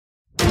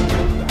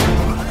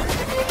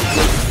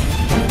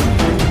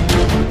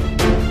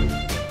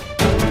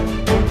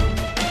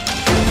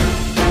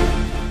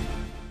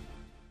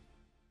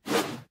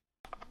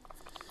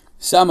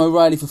Sam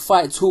O'Reilly for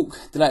Fight Talk.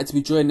 Delighted to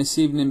be joined this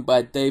evening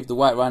by Dave the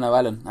White Rhino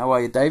Allen. How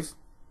are you, Dave?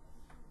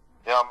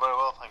 Yeah, I'm very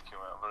well, thank you,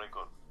 mate. Very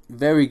good.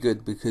 Very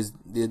good, because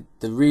the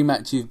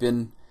rematch you've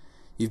been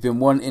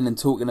wanting and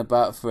talking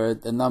about for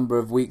a number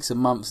of weeks and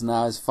months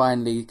now is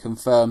finally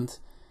confirmed.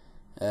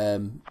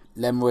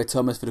 Lenroy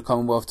Thomas for the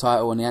Commonwealth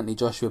title and the Anthony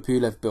Joshua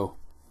Pulev bill.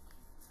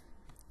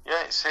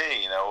 Yeah, it's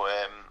here.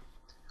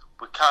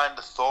 We kind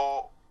of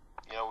thought,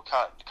 we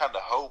kind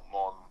of hoped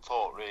more than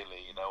thought,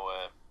 really.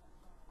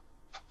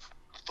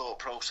 Thought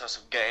process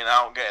of getting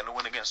out, getting a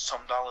win against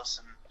Tom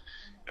Dallas,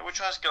 and we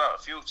tried to get out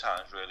a few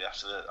times really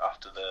after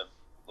the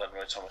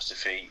Lenroy Thomas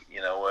defeat.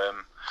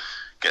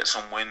 Get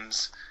some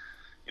wins.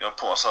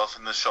 Put myself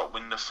in the shop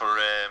window for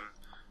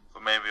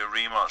maybe a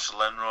rematch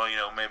with Lenroy.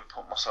 Maybe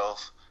put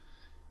myself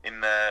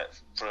in there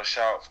for a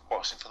shout for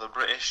boxing for the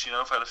British.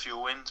 I've had a few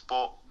wins,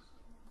 but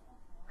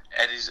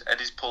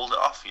Eddie's pulled it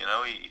off.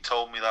 He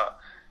told me that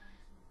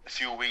a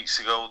few weeks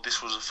ago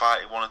this was a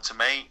fight he wanted to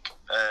make.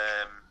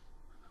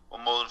 Well,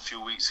 more than a few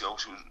weeks ago,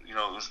 it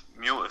was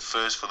muted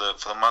first for the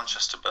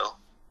Manchester bill.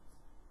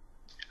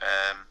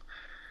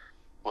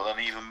 But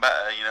then even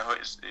better,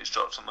 it's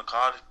dropped on the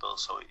Cardiff bill,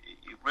 so it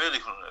really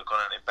couldn't have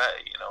gone any better.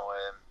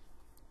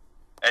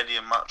 Eddie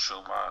and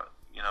Matchroom are,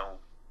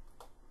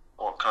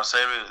 what can I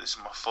say really? This is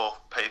my fourth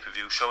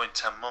pay-per-view show in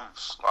 10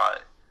 months.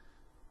 Like,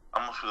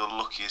 I must be the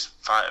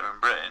luckiest fighter in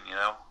Britain.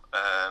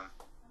 I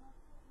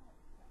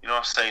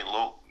say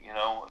luck.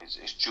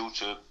 It's due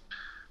to.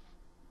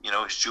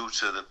 It's due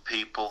to the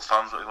people,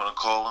 fans, what you want to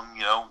call them,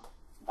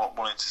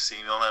 wanting to see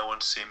me on there,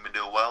 wanting to see me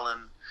do well,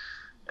 and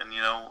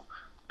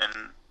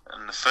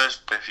the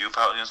first pay-per-view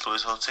fight against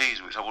Luis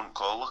Ortiz, which I wouldn't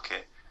call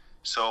lucky.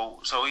 So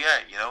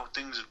yeah,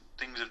 things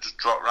have just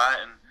dropped right,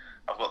 and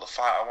I've got the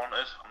fight I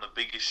wanted on the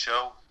biggest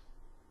show.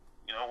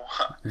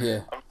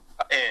 Yeah. I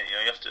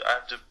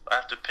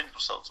have to pinch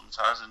myself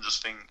sometimes and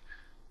just think,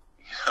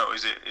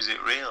 is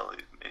it real?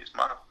 It's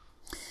mad.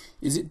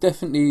 Is it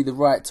definitely the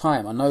right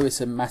time? I know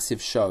it's a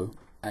massive show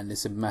and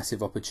it's a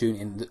massive opportunity,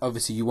 and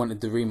obviously you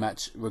wanted the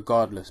rematch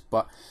regardless,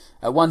 but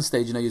at one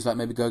stage, you was like,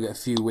 maybe go get a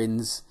few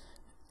wins.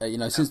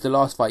 Since the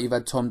last fight, you've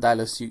had Tom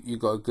Dallas, you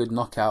got a good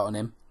knockout on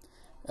him.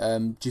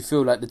 Do you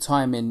feel like the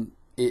timing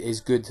is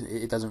good?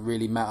 It doesn't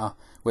really matter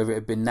whether it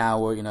had been now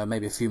or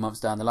maybe a few months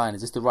down the line. Is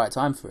this the right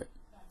time for it?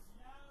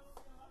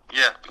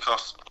 Yeah,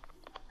 because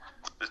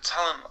the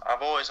talent,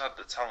 I've always had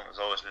the talent, has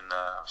always been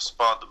there. I've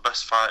sparred the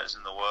best fighters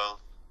in the world.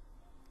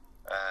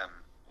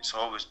 It's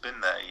always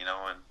been there,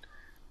 and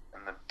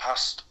in the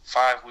past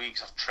 5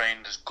 weeks I've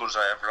trained as good as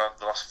I ever have.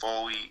 The last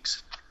 4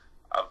 weeks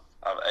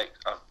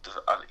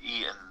I've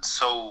eaten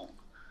so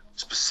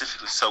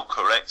specifically, so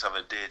correct. I've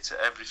adhered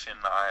to everything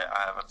that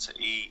I have had to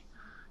eat,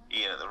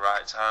 eating at the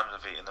right times.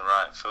 I've eaten the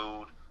right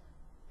food,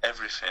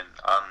 everything.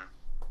 And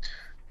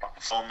my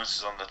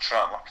performances on the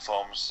track, my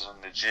performances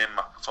in the gym,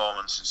 my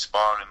performance in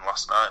sparring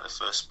last night, the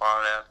first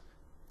spar I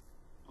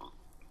had.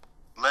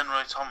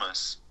 Lenroy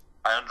Thomas,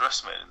 I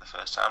underestimated him the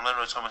first time.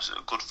 Lenroy Thomas is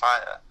a good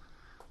fighter.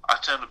 I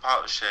turned up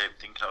out of shape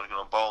thinking I was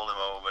going to bowl him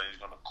over and he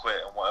was going to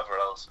quit and whatever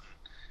else. And,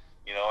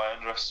 I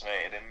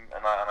underestimated him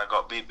and I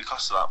got beat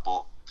because of that.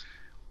 But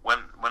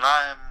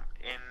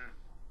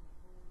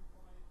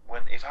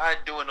if I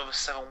do another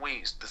 7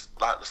 weeks,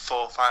 like the 4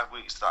 or 5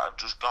 weeks that I've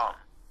just gone,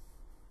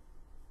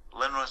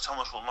 Lenroy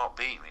Thomas will not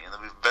beat me, and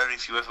there'll be very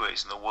few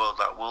heavyweights in the world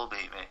that will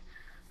beat me.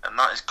 And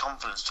that is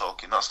confidence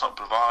talking. That's not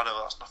bravado.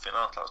 That's nothing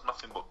else. That's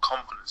nothing but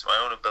confidence in my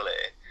own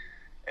ability.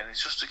 And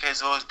it's just a case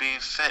of always being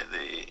fit.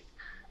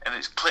 And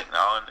it's clicked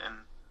now. And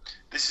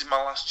this is my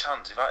last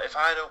chance. If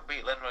I don't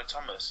beat Lenroy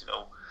Thomas,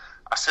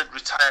 I said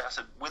retire. I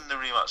said win the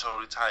rematch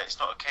or retire. It's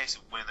not a case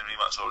of win the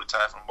rematch or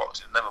retire from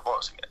boxing. Never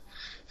boxing it.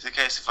 It's a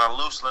case if I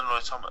lose to Lenroy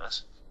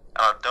Thomas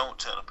and I don't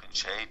turn up in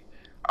shape,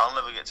 I'll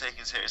never get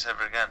taken serious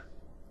ever again.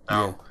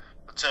 Now,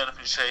 if I turn up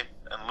in shape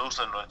and lose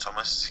Lenroy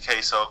Thomas, it's a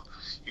case of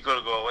you've got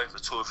to go away for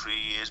 2 or 3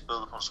 years,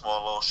 build up on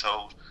small law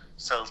shows,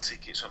 sell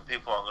tickets when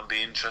people aren't going to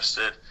be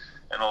interested,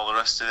 and all the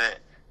rest of it,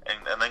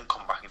 and then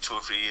come back in 2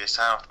 or 3 years'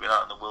 time after being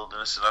out in the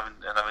wilderness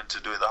and having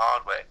to do it the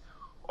hard way.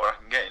 Or I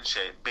can get in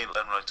shape, beat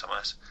Lenroy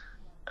Thomas,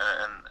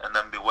 and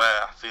then be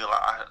where I feel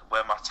like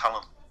where my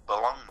talent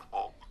belongs.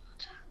 But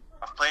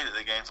I've played at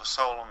the game for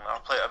so long now.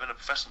 I've been a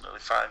professional nearly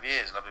 5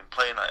 years, and I've been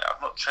playing at it.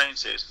 I've not trained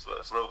seriously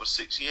for over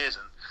 6 years,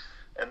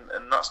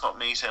 and that's not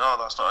me saying,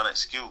 that's not an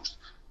excuse.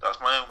 That's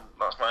my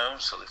own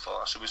silly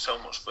fault. I should be so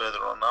much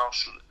further on now.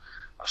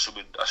 I should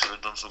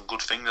have done some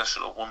good things. I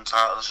should have won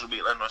titles. I should have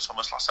beat Lenroy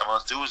Thomas last time. All I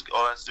had to do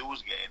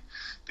was get in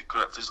the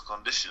correct physical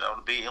condition. I would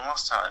have beat him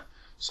last time.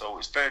 So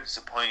it's very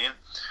disappointing.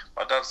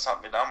 My dad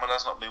sat me down. My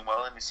dad's not been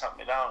well, and he sat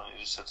me down and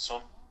he just said,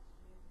 "Son,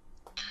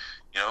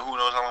 who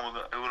knows how long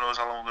we're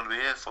going to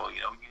be here for?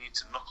 You need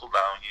to knuckle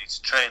down. You need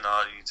to train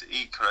hard. You need to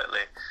eat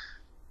correctly,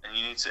 and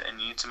you need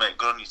to make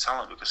good on your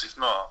talent. Because if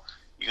not,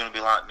 you're going to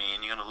be like me,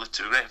 and you're going to live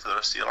to regret for the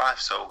rest of your life."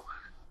 So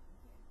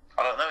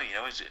I don't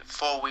know, is it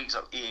 4 weeks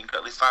I've eaten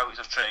correctly, 5 weeks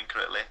I've trained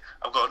correctly,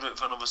 I've got to do it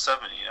for another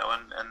 7,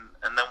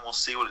 and then we'll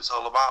see what it's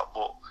all about.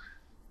 But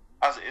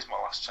as it is my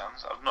last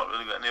chance, I've not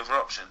really got any other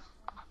option.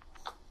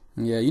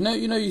 Yeah,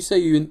 you say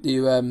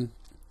you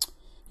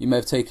may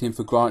have taken him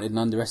for granted and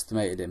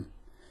underestimated him.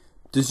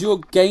 Does your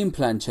game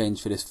plan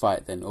change for this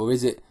fight then, or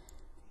is it,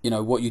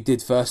 what you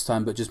did first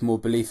time, but just more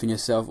belief in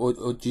yourself,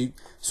 or do you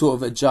sort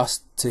of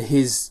adjust to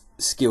his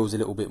skills a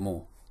little bit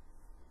more?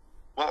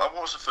 Well, I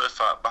watched the first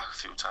fight back a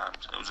few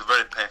times, and it was a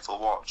very painful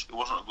watch. It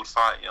wasn't a good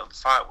fight. The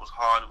fight was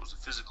hard. It was a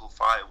physical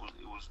fight. It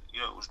was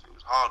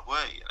hard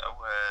work.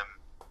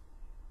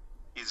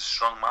 He's a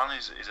strong man.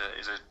 He's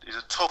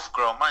a tough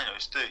grown man.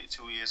 He's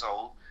 32 years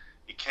old.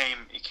 He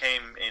came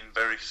in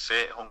very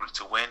fit, hungry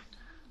to win.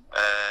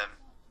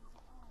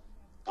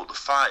 But the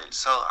fight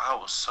itself, I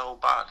was so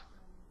bad.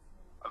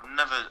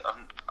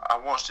 I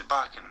watched it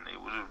back and it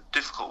was a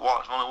difficult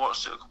watch. I've only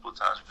watched it a couple of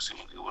times because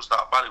it was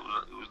that bad. It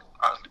was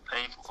actually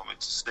painful for me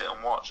to sit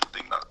and watch and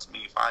think that's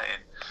me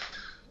fighting.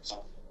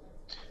 So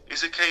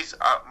it's a case.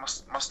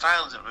 My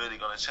style isn't really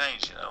going to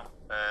change.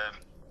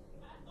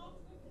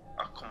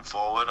 I come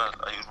forward.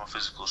 I use my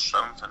physical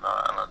strength and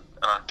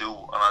I do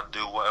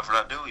whatever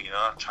I do.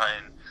 I try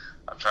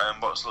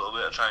and box a little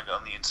bit. I try and get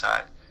on the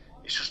inside.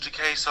 It's just a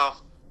case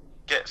of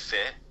get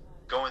fit,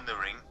 go in the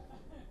ring,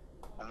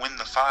 and win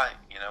the fight,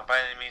 by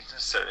any means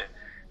necessary.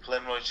 If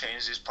Lenroy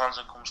changes his plans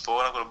and comes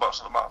forward, I've got to box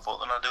on the back foot,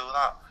 then I do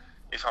that.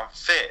 If I'm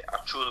fit, I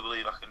truly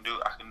believe I can do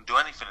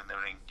anything in the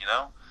ring,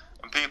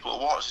 And people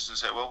will watch this and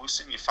say, well, we've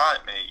seen you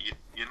fight, mate,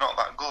 you're not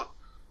that good.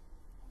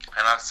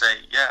 And I'd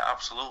say, yeah,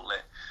 absolutely.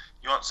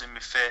 You haven't seen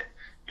me fit,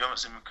 you haven't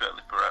seen me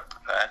correctly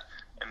prepared,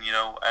 and,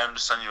 I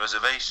understand your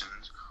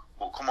reservations,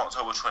 but come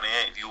October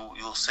 28th,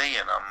 you'll see,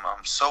 and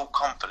I'm so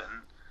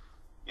confident.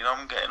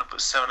 I'm getting up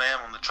at 7 a.m.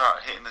 on the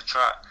track, hitting the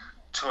track.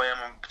 2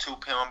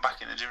 p.m. I'm back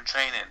in the gym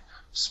training,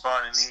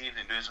 sparring in the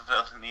evening, doing something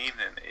else in the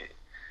evening.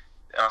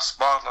 And I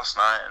sparred last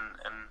night,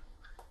 and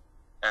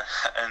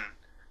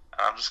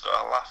I've just got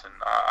to laugh. And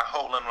I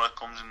hope Lenroy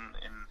comes in.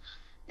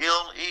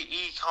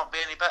 He can't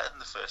be any better than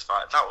the first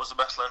fight. That was the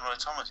best Lenroy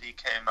Thomas. He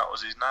came. That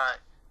was his night.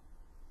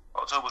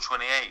 October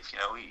 28th.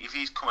 If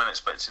he's coming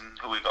expecting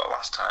who he got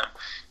last time,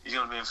 he's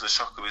going to be in for the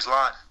shock of his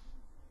life.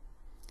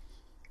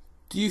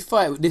 Do you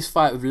fight this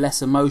fight with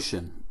less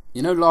emotion?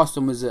 Last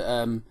one was at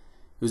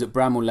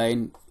Bramall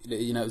Lane.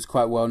 It was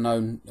quite well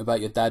known about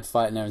your dad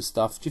fighting there and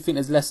stuff. Do you think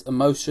there's less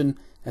emotion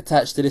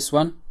attached to this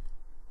one?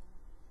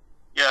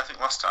 Yeah, I think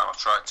last time I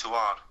tried too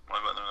hard.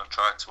 When I went there, I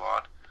tried too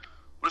hard.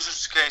 But it's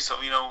just a case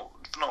of,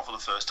 not for the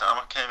first time.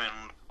 I came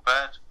in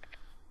prepared.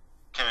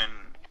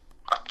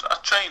 I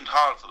trained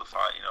hard for the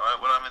fight.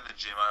 When I'm in the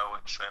gym, I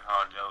always train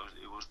hard.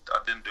 I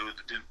didn't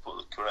put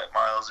the correct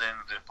miles in.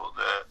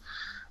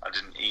 I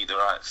didn't eat the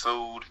right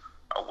food.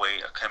 I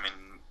came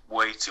in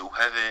way too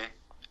heavy.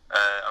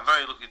 I'm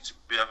very lucky to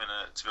be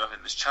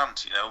having this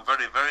chance.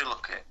 Very very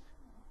lucky.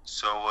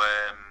 So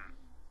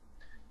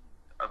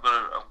I've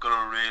got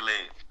to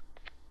really.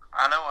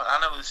 I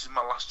know this is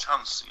my last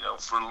chance.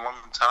 For a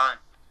long time.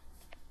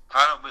 If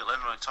I don't beat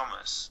Lenroy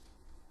Thomas,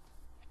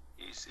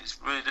 it's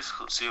really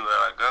difficult to see where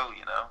I go.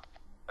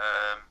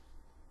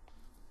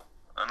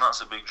 And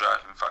that's a big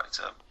driving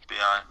factor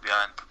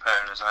behind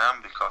preparing as I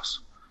am,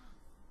 because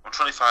I'm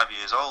 25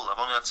 years old. I've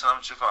only had 10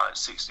 amateur fights,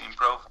 16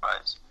 pro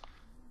fights.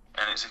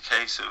 And it's a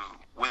case of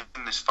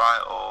winning this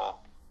fight or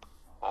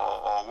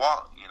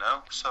what,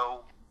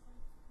 So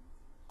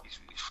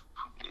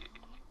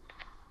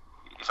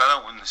if I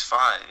don't win this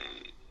fight,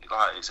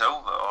 it's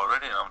over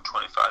already. And I'm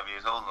 25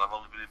 years old, and I've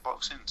only been in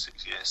boxing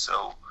 6 years.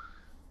 So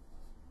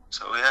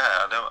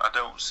yeah, I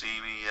don't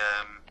see me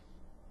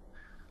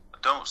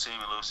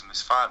losing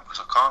this fight, because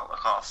I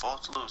can't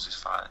afford to lose this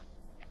fight.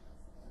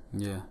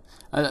 Yeah,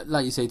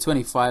 like you say,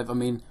 25. I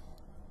mean,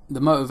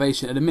 the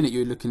motivation at the minute,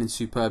 you're looking in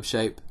superb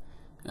shape.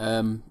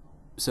 So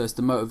it's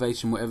the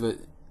motivation, whatever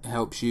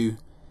helps you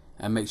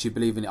and makes you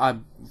believe in it. I,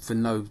 for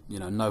no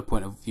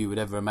point of view, would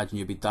ever imagine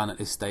you'd be done at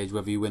this stage,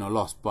 whether you win or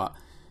lost. But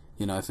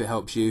if it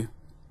helps you,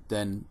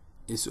 then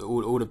it's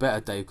all the better,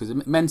 Dave.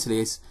 Because mentally,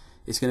 it's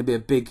going to be a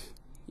big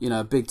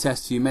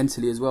test for you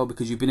mentally as well,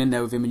 because you've been in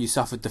there with him and you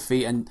suffered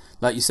defeat, and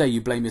like you say,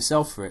 you blame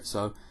yourself for it.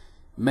 So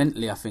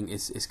mentally, I think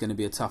it's going to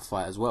be a tough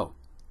fight as well.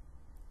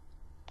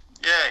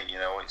 Yeah,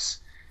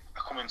 I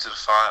come into the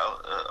fight,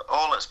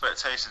 all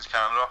expectations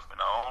kind of off me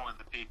now. Only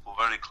the people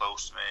very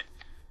close to me,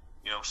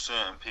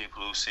 certain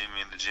people who see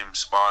me in the gym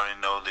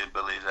sparring know the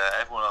ability there.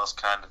 Everyone else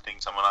kind of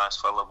thinks I'm a nice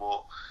fella,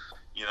 but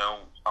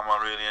am I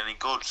really any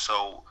good?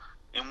 So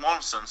in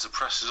one sense, the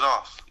pressure's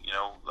off.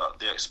 That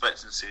the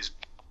expectancy is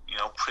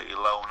pretty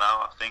low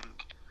now, I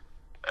think.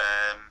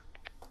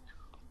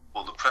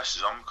 But the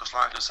pressure's on, because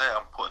like I say,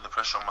 I'm putting the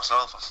pressure on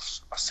myself.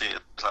 I see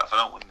it like, if I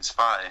don't win this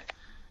fight,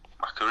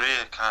 my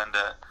career kind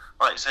of,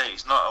 like you say,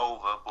 it's not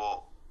over,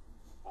 but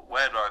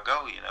where do I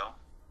go,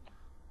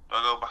 Do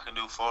I go back and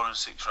do 4 and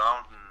 6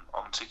 rounds and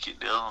on ticket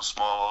deals on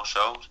small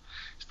shows?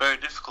 It's very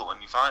difficult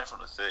when you fight in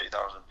front of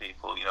 30,000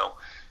 people,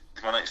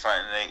 My next fight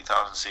in an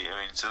 8,000 seat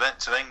arena, to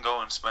then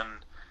go and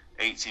spend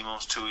 18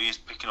 months, 2 years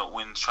picking up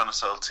wins, trying to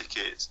sell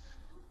tickets,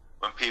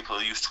 when people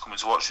are used to coming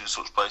to watch you in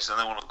such places, and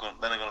then they're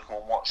going to come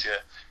and watch you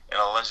in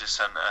a leisure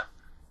centre,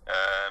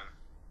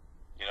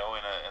 in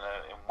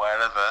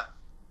wherever.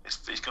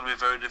 it's going to be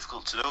very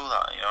difficult to do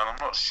that, you know. And I'm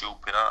not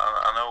stupid.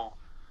 I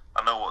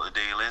know what the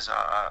deal is.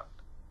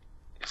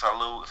 If I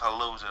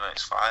lose the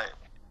next fight,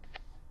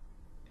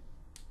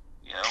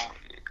 you know,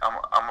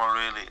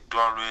 do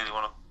I really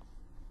want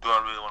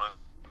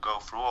to go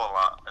through all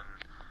that? And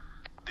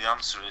the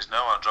answer is no.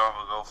 I'd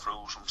rather go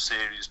through some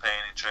serious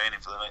pain in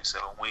training for the next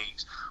 7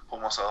 weeks,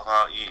 put myself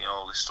out eating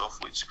all this stuff,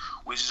 which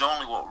is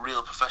only what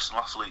real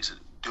professional athletes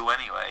do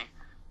anyway,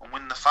 and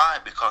win the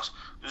fight. Because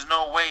there's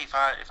no way if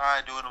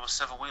I do another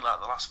 7 weeks like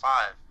the last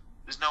 5,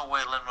 there's no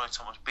way Lenroy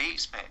Thomas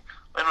beats me.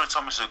 Lenroy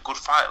Thomas is a good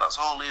fighter. That's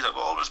all he is. I've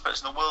got all the respect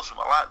in the world for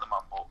him. I like the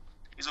man, but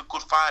he's a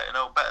good fighter,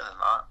 no better than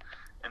that.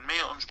 And me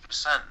at 100%,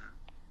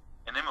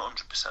 and him at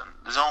 100%,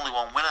 there's only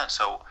one winner.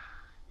 So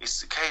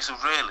it's the case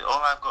of really,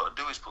 all I've got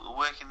to do is put the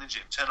work in the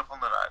gym, turn up on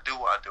the night, do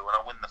what I do, and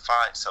I win the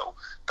fight. So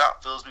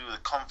that fills me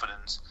with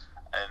confidence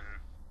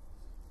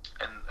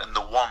and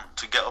the want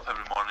to get up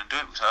every morning and do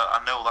it, because I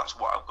know that's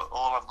what I've got.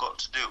 All I've got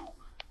to do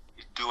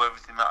is do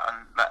everything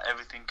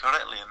everything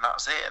correctly, and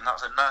that's it. And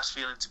that's a nice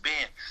feeling to be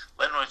in.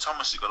 Lenroy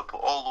Thomas has got to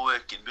put all the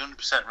work in, be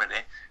 100% ready,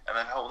 and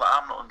then hope that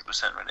I'm not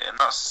 100% ready. And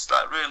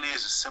that really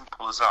is as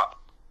simple as that.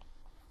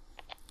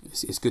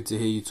 It's good to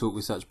hear you talk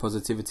with such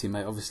positivity,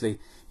 mate. Obviously,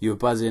 you were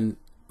buzzing.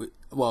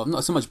 Well,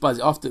 not so much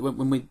buzzing. After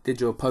when we did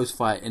your post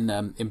fight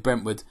in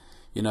Brentwood,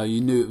 you know,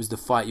 you knew it was the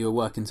fight you were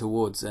working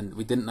towards, and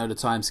we didn't know the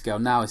time scale.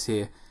 Now it's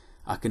here.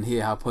 I can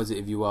hear how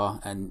positive you are,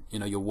 and you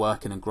know you're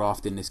working and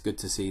grafting. It's good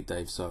to see,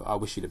 Dave. So I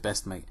wish you the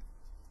best, mate.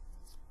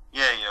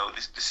 Yeah, you know,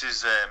 this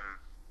is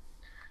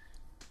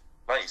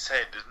like you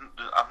said.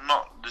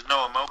 There's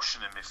no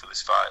emotion in me for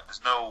this fight. There's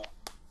no.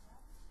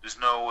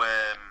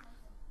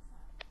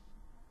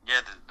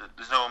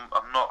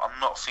 I'm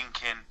not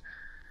thinking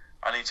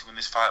I need to win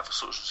this fight for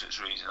such and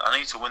such reason. I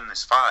need to win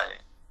this fight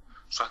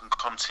so I can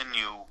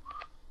continue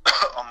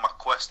on my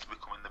quest to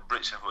becoming the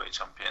British heavyweight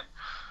champion,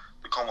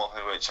 the Commonwealth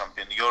heavyweight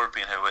champion, the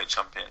European heavyweight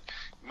champion.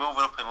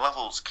 Moving up in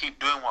levels, keep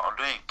doing what I'm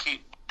doing,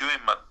 keep doing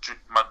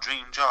my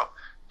dream job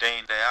day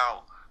in, day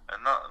out,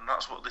 and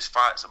that's what this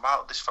fight's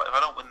about. This fight, if I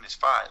don't win this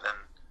fight, then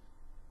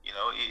you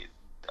know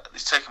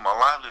it's taking my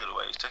livelihood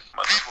away, it's taking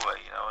my job away,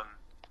 you know, and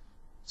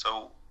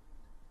so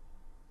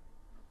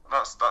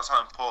that's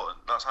how important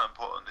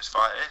this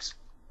fight is.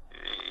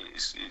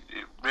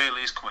 It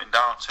really is coming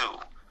down to.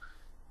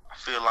 I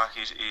feel like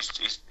he's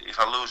if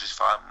I lose this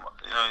fight,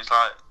 you know, he's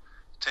like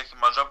taking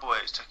my job away.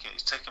 It's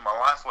taking my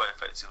life away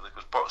effectively,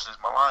 because boxing is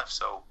my life.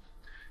 So,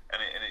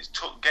 and it's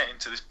getting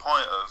to this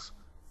point of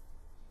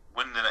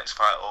winning the next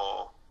fight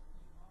or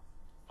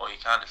you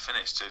kind of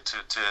finish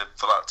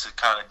for that to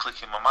kind of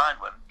click in my mind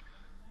when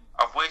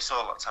I've wasted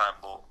all that time.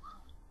 But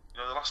you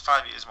know, the last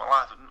 5 years of my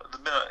life have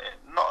been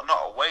not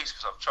a waste,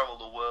 because I've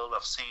travelled the world,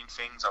 I've seen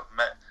things, I've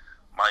met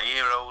my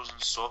heroes and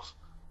stuff.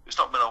 It's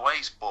not been a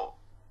waste, but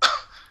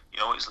you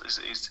know, it's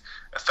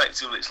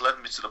effectively it's led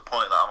me to the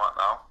point that I'm at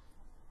now,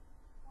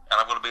 and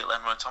I've got to beat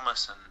Lenroy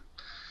Thomas. And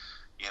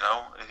you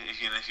know,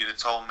 if you'd have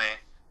told me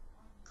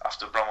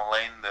after Bramall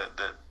Lane that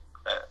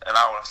an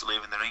hour after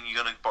leaving the ring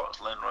you're going to box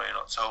Lenroy in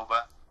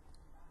October,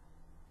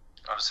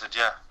 I'd have said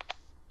yeah,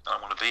 and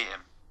I'm going to beat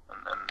him.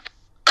 And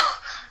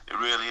it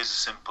really is as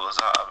simple as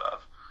that.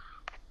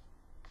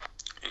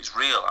 It's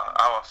real.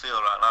 How I feel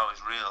right now is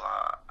real.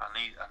 I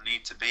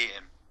need to beat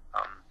him,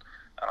 and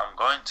I'm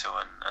going to,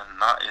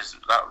 and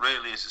that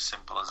really is as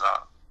simple as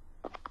that.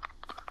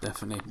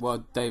 Definitely.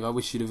 Well, Dave, I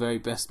wish you the very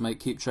best, mate.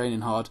 Keep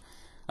training hard.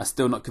 I'm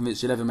still not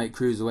convinced you'll ever make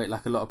cruiserweight,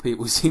 like a lot of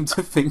people seem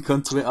to think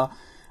on Twitter.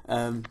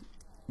 But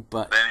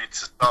they need to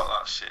stop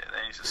that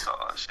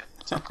shit.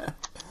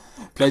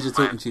 Pleasure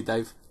talking to you,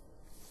 Dave.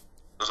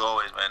 As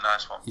always, mate.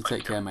 Nice one. You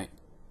take care, mate.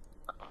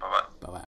 Bye bye. Bye bye.